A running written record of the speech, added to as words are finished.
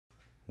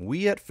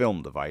We at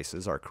Film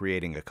Devices are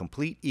creating a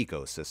complete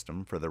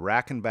ecosystem for the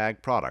Rack and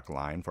Bag product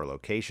line for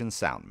location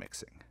sound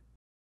mixing.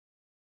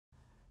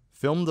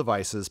 Film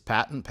Devices'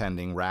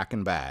 patent-pending Rack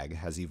and Bag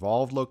has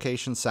evolved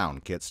location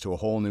sound kits to a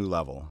whole new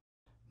level.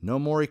 No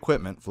more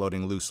equipment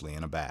floating loosely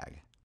in a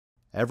bag.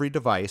 Every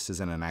device is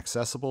in an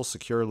accessible,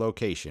 secure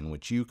location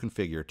which you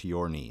configure to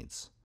your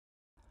needs.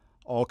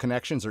 All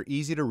connections are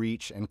easy to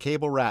reach and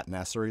cable rat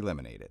nests are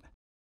eliminated.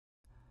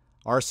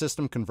 Our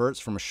system converts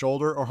from a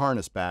shoulder or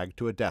harness bag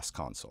to a desk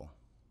console.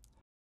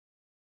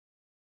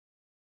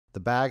 The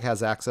bag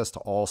has access to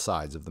all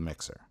sides of the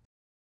mixer.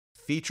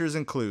 Features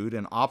include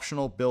an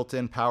optional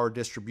built-in power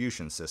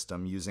distribution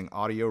system using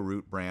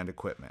AudioRoot brand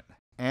equipment,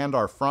 and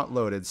our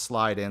front-loaded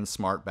slide-in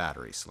smart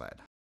battery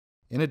sled.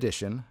 In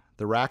addition,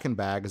 the Rack and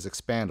Bag is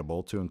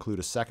expandable to include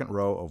a second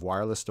row of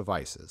wireless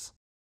devices.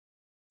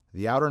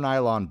 The outer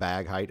nylon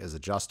bag height is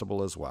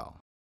adjustable as well.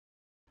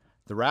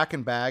 The Rack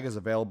and Bag is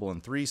available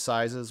in 3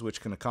 sizes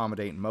which can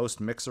accommodate most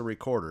mixer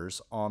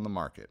recorders on the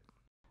market.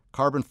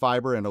 Carbon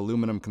fiber and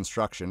aluminum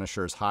construction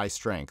assures high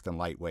strength and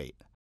light weight.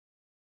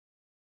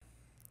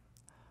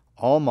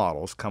 All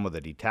models come with a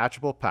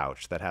detachable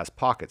pouch that has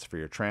pockets for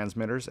your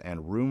transmitters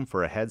and room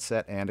for a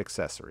headset and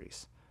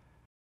accessories.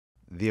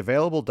 The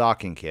available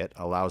docking kit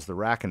allows the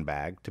Rack and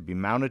Bag to be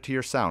mounted to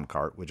your sound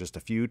cart with just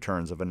a few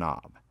turns of a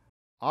knob.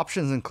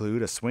 Options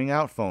include a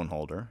swing-out phone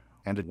holder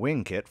and a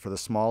wing kit for the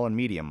small and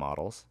medium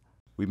models.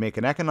 We make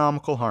an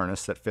economical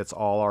harness that fits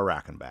all our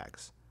Rack and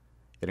Bags.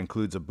 It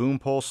includes a boom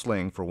pole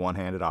sling for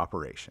one-handed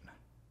operation.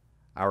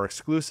 Our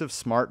exclusive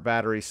smart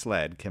battery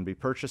sled can be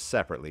purchased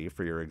separately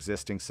for your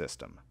existing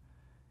system.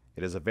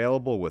 It is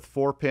available with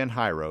 4-pin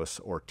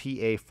Hyros or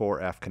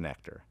TA4F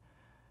connector.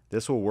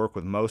 This will work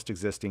with most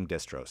existing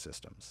distro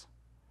systems.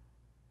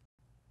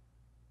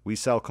 We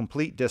sell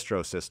complete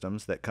distro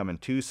systems that come in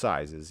 2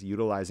 sizes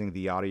utilizing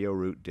the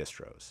AudioRoot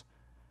distros.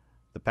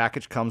 The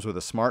package comes with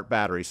a smart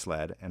battery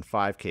sled and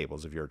 5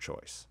 cables of your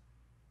choice.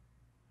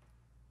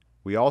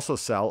 We also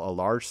sell a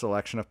large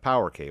selection of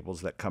power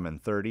cables that come in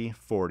 30,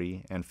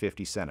 40, and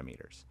 50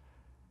 centimeters.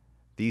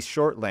 These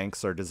short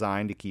lengths are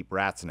designed to keep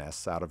rat's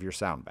nests out of your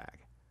sound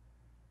bag.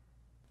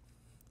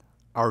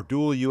 Our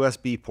dual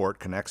USB port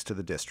connects to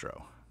the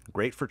distro,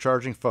 great for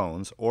charging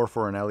phones or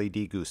for an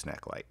LED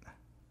gooseneck light.